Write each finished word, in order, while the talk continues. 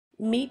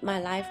Meet My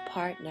Life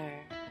Partner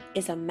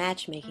is a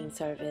matchmaking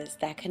service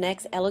that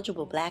connects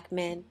eligible black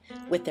men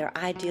with their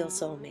ideal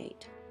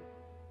soulmate.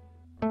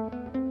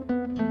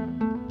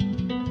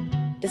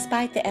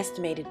 Despite the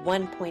estimated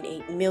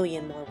 1.8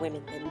 million more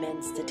women than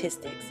men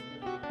statistics,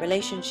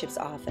 relationships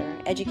author,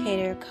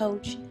 educator,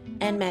 coach,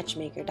 and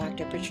matchmaker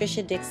Dr.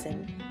 Patricia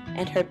Dixon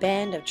and her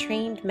band of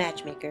trained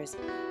matchmakers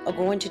are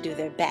going to do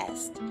their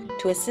best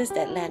to assist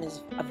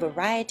Atlanta's a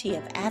variety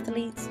of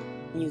athletes,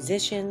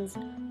 musicians,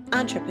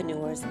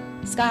 entrepreneurs,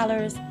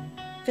 scholars,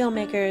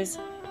 filmmakers,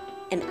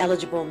 and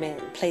eligible men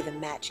play the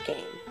match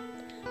game.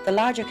 The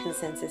larger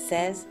consensus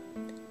says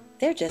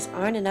there just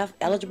aren't enough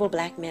eligible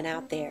black men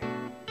out there.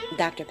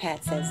 Dr.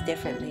 Pat says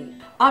differently.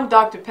 I'm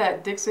Dr.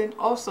 Pat Dixon,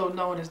 also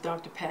known as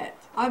Dr. Pat.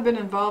 I've been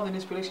involved in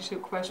this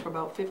relationship quest for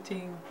about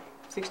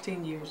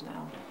 16 years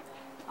now.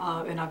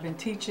 And I've been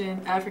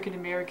teaching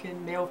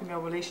African-American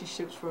male-female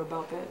relationships for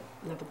about that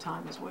length of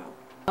time as well.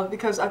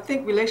 Because I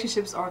think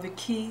relationships are the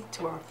key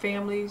to our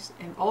families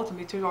and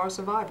ultimately to our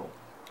survival.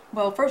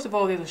 Well, first of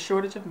all, there's a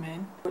shortage of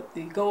men. But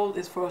the goal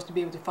is for us to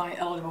be able to find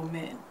eligible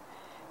men.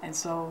 And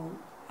so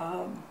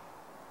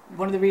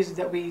one of the reasons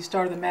that we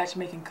started the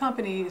matchmaking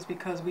company is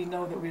because we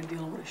know that we're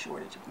dealing with a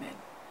shortage of men.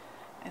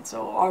 And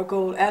so our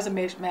goal as a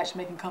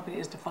matchmaking company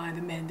is to find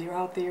the men. They're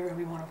out there and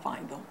we want to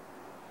find them.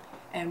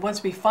 And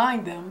once we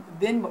find them,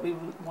 then what we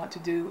want to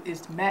do is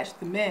to match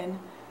the men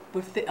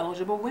with the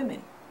eligible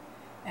women.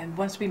 And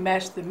once we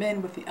match the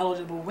men with the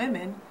eligible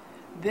women,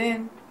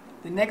 then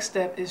the next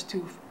step is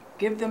to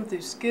give them the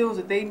skills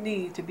that they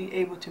need to be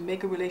able to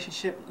make a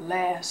relationship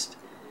last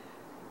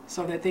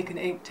so that they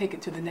can take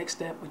it to the next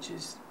step, which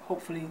is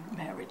hopefully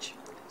marriage.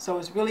 So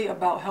it's really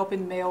about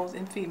helping males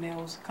and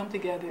females come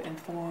together and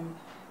form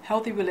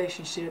healthy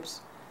relationships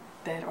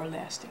that are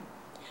lasting.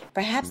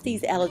 Perhaps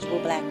these eligible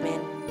black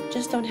men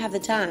just don't have the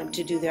time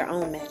to do their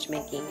own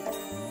matchmaking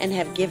and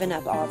have given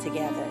up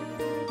altogether.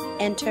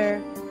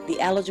 Enter the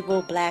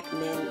Eligible Black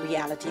Men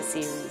reality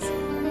series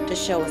to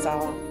show us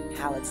all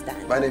how it's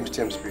done. My name is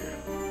Tim Spear,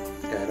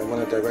 and I'm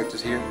one of the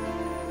directors here.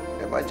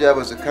 And my job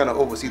is to kind of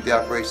oversee the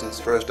operations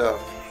first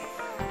off.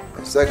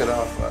 And second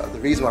off, the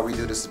reason why we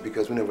do this is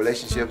because we know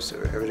relationships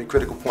are at a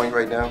critical point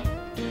right now.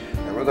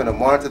 And we're going to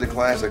monitor the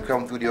clients that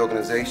come through the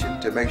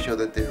organization to make sure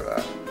that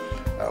they're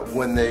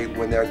when there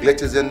are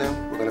glitches in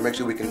them, we're going to make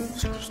sure we can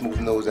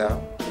smoothen those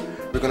out.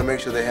 We're going to make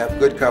sure they have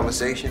good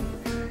conversation,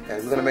 and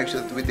we're going to make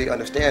sure that they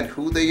understand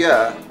who they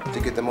are to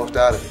get the most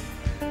out of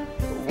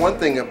it. One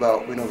thing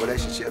about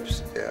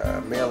relationships,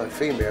 male and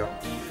female,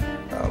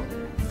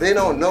 they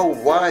don't know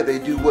why they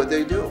do what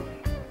they do.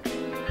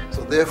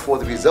 So therefore,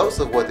 the results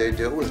of what they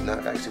do is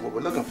not actually what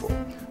we're looking for.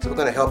 So we're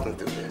going to help them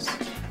through this.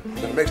 We're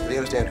going to make sure they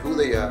understand who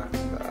they are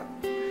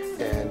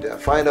and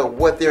find out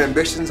what their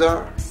ambitions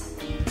are.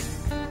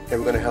 And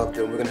we're going to help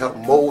them. We're going to help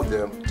mold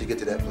them to get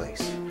to that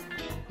place.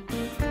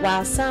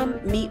 While some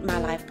Meet My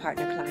Life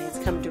Partner clients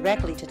come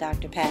directly to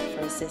Dr. Pat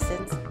for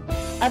assistance,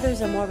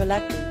 others are more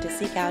reluctant to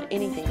seek out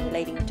anything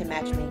relating to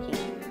matchmaking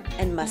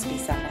and must be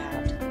sought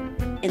out.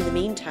 In the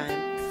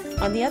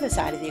meantime, on the other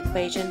side of the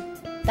equation,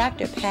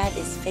 Dr. Pat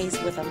is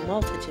faced with a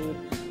multitude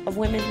of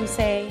women who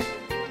say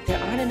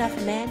there aren't enough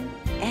men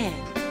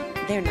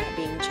and they're not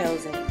being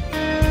chosen.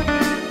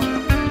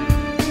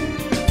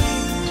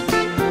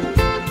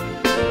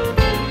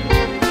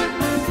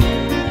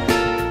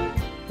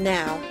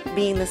 Now,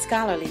 being the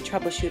scholarly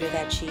troubleshooter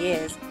that she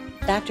is,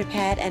 Dr.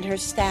 Pat and her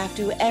staff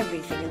do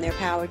everything in their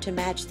power to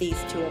match these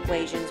two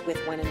equations with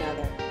one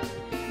another.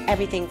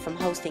 Everything from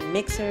hosting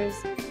mixers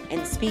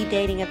and speed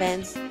dating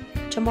events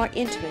to more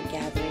intimate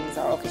gatherings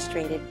are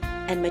orchestrated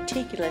and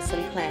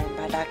meticulously planned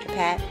by Dr.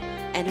 Pat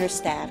and her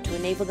staff to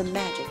enable the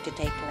magic to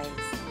take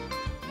place.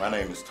 My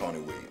name is Tony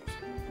Williams.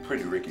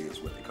 Pretty Ricky is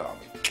what they call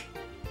me.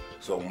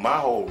 So my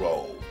whole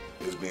role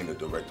is being the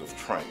director of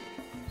training.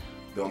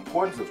 The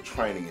importance of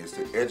training is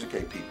to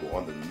educate people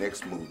on the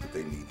next move that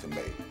they need to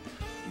make.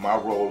 My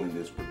role in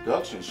this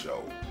production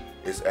show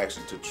is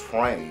actually to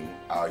train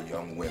our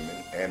young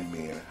women and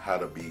men how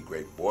to be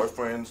great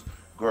boyfriends,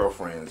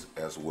 girlfriends,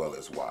 as well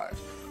as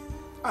wives.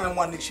 I'm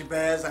Juan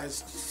Shabazz. I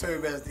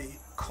serve as the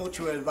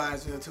cultural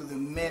advisor to the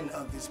men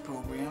of this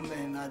program,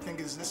 and I think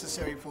it's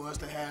necessary for us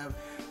to have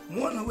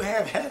one who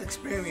have had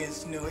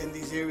experience, in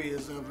these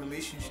areas of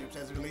relationships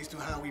as it relates to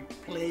how we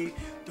play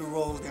the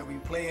roles that we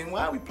play and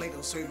why we play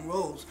those certain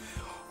roles.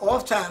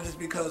 Oftentimes it's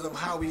because of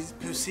how we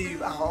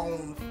perceive our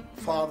own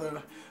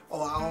father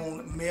or our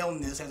own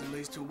maleness as it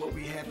relates to what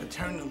we had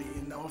paternally,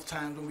 and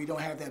oftentimes when we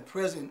don't have that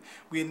present,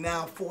 we are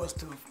now forced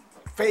to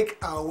fake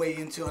our way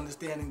into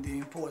understanding the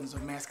importance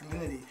of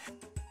masculinity.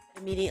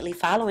 Immediately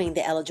following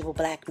the Eligible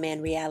Black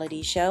Men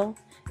reality show,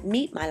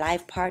 Meet My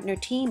Life Partner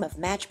team of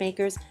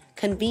matchmakers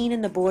convene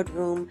in the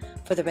boardroom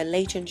for the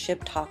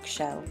Relationship Talk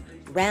Show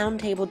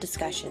roundtable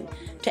discussion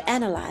to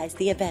analyze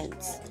the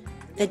events,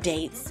 the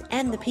dates,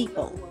 and the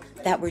people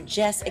that were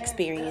just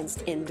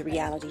experienced in the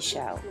reality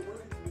show.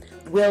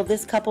 Will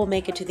this couple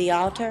make it to the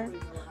altar,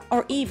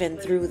 or even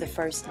through the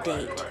first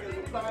date?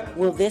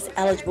 Will this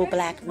eligible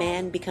black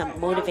man become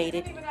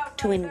motivated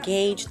to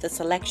engage the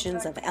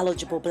selections of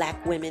eligible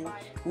black women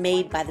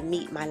made by the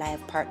Meet My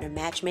Life Partner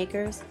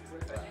matchmakers?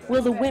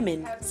 Will the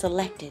women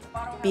selected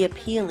be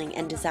appealing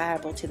and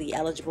desirable to the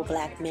eligible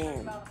black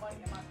men?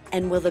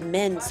 And will the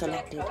men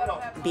selected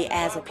be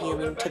as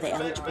appealing to the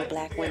eligible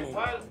black women?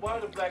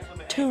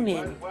 Tune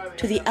in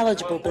to the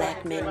Eligible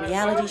Black Men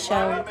reality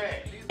show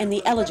and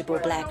the Eligible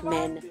Black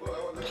Men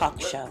talk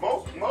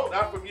show.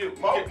 Not from you.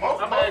 I'm going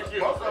to ask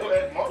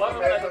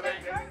you.